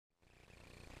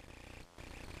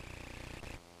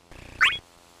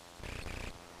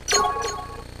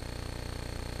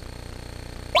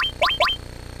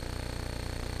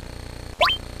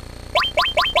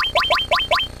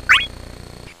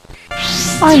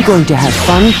I'm going to have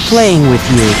fun playing with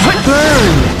you.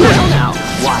 Burn! Well now,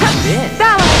 watch this.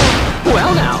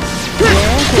 Well now.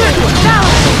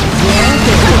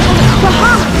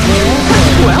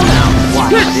 Well now,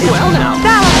 watch this. Well now.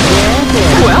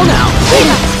 Well now.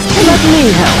 Let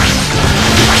me help.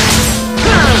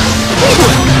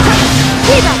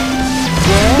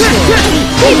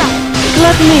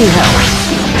 Let me help.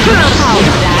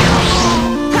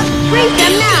 Freeze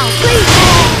them now, please!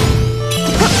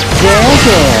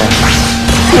 There.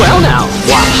 Well now,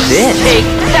 watch this. Take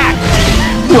that.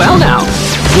 Well now.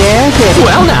 There.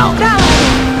 Well now.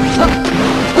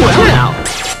 Well now.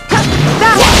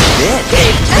 Watch this.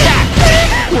 Take that.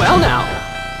 Well now.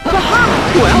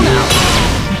 Well now.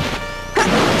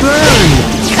 Burn!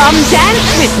 Come dance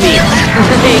with me.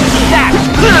 Take that.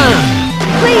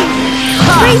 Please!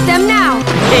 Freeze them now!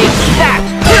 Take that.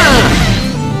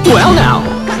 Well now.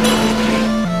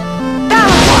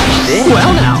 Watch this.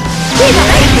 Well now.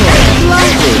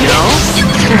 No.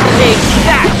 Take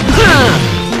that.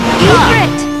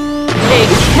 Secret!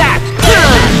 Take that.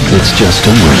 It's just a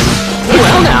win.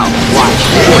 Well now. Watch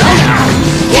this. Well now.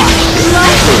 Watch this.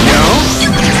 No.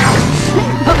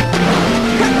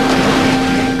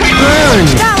 Burn!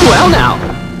 Well now.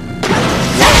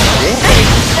 Watch this. Take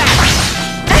that.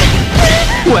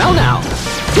 Well now.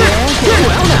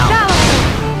 Well now.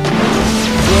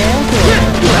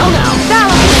 Well now.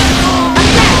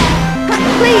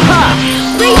 Please!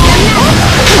 Freeze them now!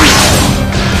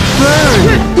 Burn!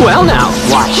 Well now.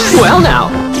 Watch. Well now.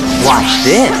 Watch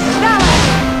this.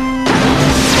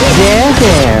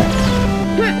 There.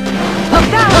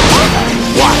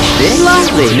 Watch this.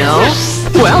 Lovely, no?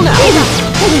 Well now.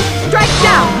 Strike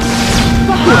down!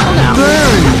 Well now.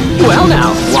 Burn! Well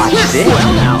now. Watch this.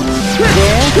 Well now.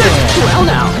 There. Well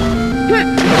now.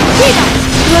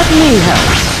 Let me help.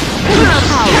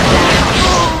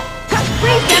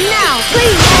 Freeze them now,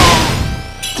 please!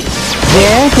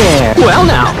 There. Well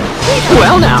now.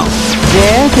 Well now.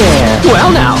 There.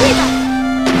 Well now.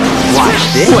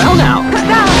 Watch this. Well now.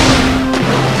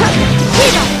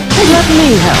 Let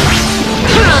me help.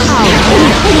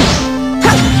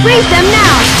 Freeze them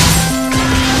now!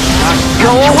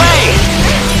 Go away.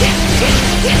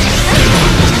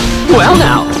 Well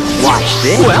now. Watch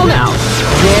this. Well now.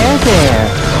 There.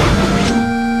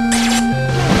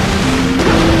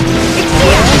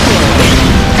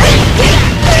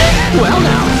 Well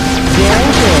now. There.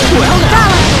 Well now.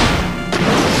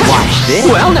 Watch this.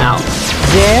 Well now.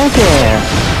 There.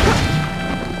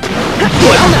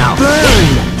 Well now. Burn!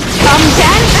 Come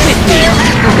dance with me.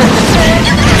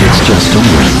 It's just a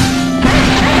win.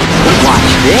 Watch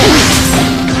this.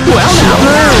 Well now.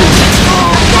 Burn!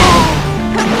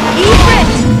 Secret!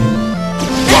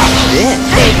 Watch this.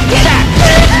 Take that.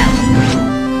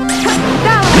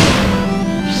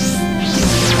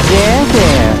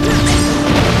 There.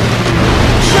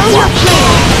 Show your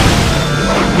plan!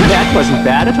 That wasn't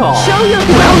bad at all. Show your Well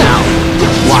plan! now.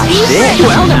 Watch this.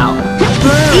 Well now.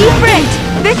 Burn! Secret!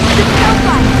 This is the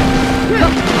spellfire!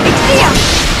 Exia!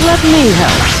 Let me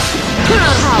help.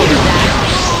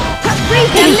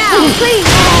 Freeze them now, please!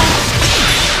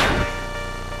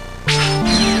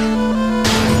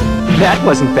 That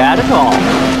wasn't bad at all.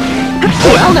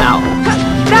 Well now.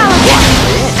 Balance! Watch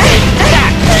this. Take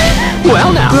that.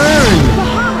 Well now. Burn!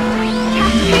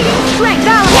 Strength!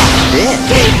 Balance! Watch this.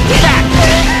 Take that.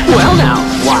 Well now.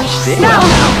 Watch this. Well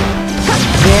now.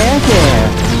 There.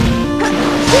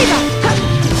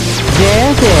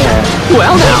 There.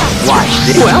 Well now. Watch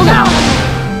this. Well now.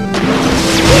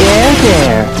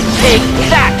 There. Take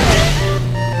that.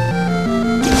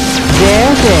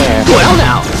 There. Well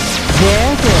now.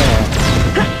 There.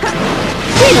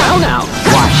 Well now.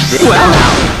 Watch this. Well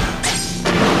now.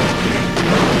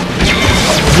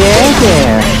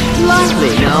 There.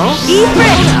 Lovely, no?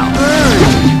 Secret!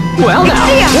 Well now.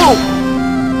 Exia! Whoa.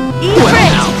 Well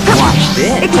Secret! now. Watch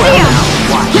this. Well Exia! now.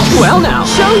 Watch. Well now.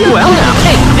 Show your Well now.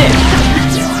 Take this.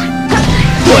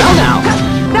 Well now.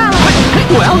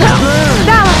 Balance! Well now.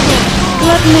 Balance!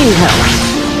 Let me help.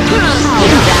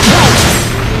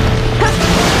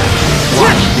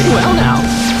 Watch this. Well now.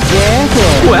 There.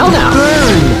 Well now.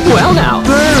 Burn! Well now.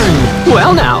 Burn!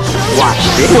 Well now. Watch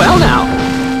this. Well now.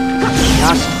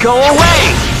 Just go away.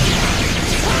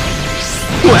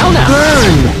 Well now.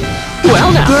 Burn!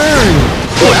 Well now. Burn!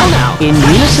 Well now. In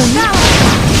unison.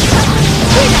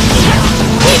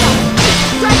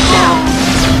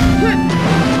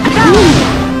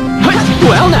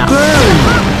 Well now. Burn!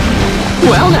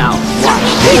 Well now.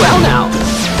 Watch this. Well now.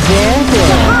 There.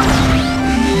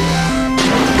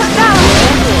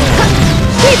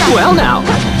 Well now.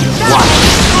 Watch.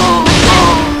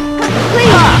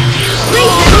 Please!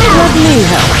 Freeze them now! Let me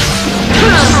help.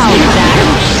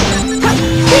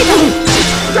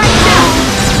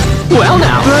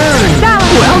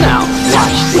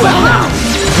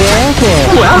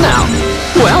 Well now.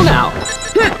 Well now.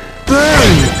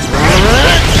 Burn!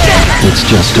 It's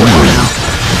just a win.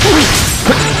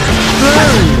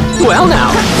 Burn! Well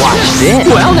now. Watch this!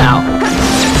 Well now.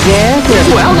 Yeah?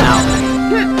 Well now.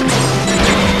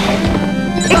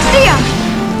 Dissidia!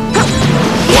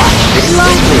 It's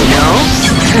lovely, no?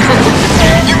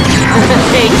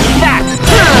 Take that.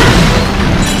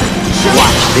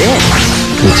 Watch this!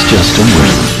 It's just a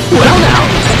win. Well now.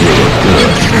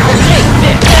 Take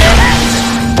this.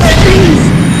 Please,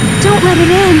 don't let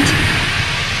it end.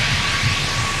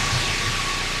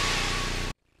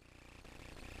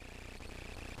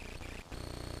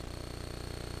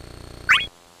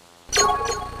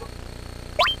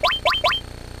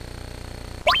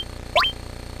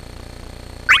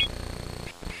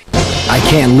 I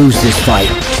can't lose this fight.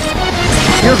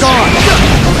 You're gone!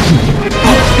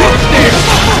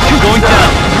 You're going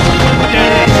down.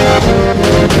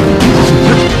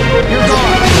 You're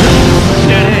gone!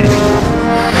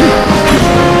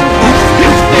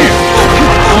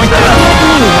 Going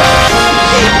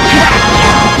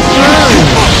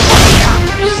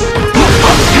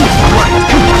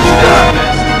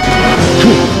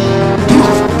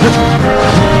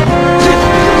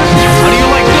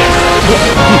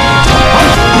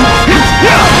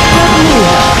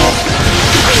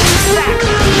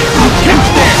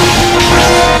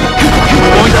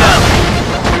down.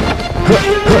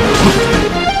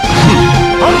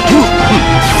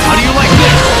 How do you like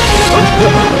this? Going down.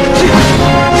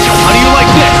 How do you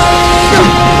like this? How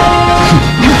do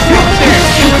you like this?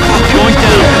 Going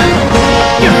down.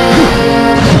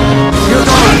 You're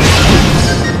gone!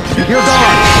 You're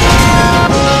gone!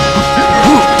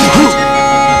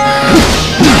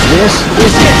 This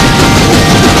is it!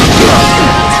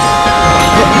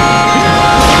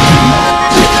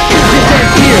 Descent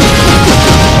here!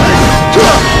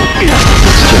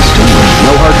 It's just a win.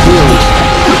 No hard feelings!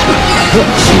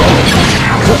 Descent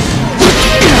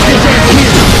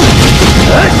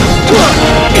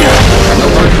here! No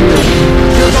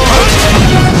hard feelings!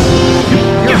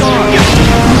 You're gone! You're gone!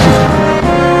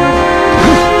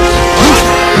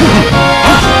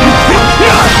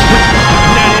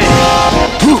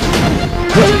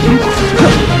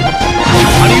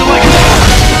 How do you like this?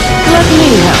 Let me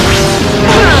help!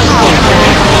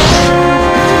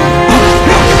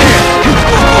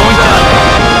 Going down.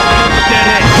 Dead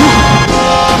end.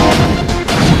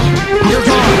 You're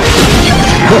gone!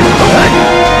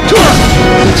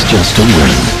 It's just a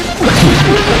win.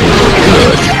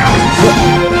 Good!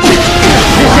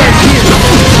 Descent here!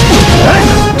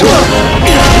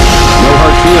 No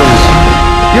hard feelings!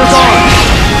 You're gone!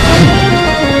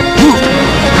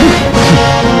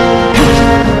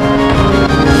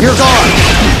 You're gone!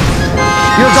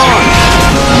 You're gone!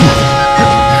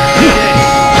 There.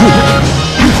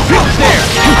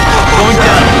 Going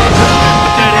down.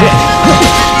 Dead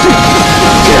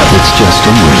end. It's just a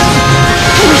win.